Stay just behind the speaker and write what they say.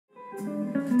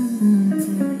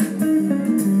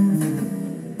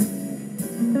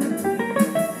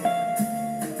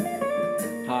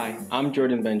Hi, I'm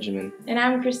Jordan Benjamin. And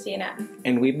I'm Christina.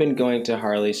 And we've been going to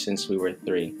Harley since we were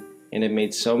 3, and have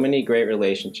made so many great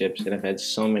relationships and have had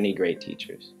so many great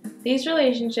teachers. These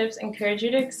relationships encourage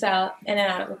you to excel in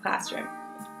and out of the classroom.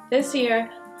 This year,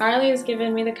 Harley has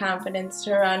given me the confidence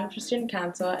to run for student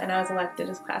council, and I was elected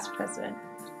as class president.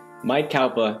 Mike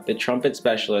Kalpa, the trumpet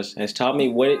specialist, has taught me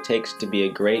what it takes to be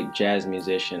a great jazz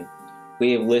musician.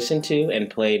 We have listened to and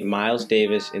played Miles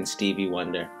Davis and Stevie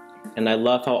Wonder, and I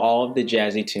love how all of the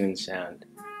jazzy tunes sound.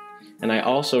 And I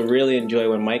also really enjoy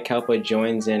when Mike Kalpa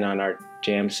joins in on our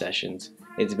jam sessions.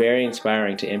 It's very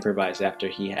inspiring to improvise after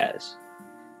he has.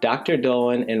 Dr.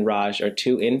 Dolan and Raj are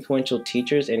 2 influential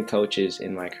teachers and coaches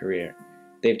in my career.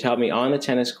 They've taught me on the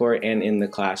tennis court and in the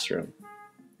classroom.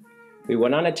 We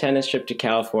went on a tennis trip to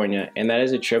California, and that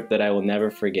is a trip that I will never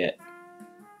forget.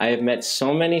 I have met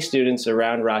so many students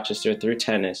around Rochester through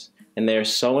tennis, and they are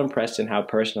so impressed in how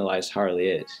personalized Harley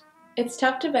is. It's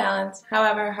tough to balance,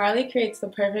 however, Harley creates the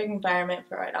perfect environment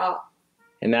for it all.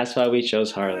 And that's why we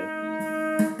chose Harley.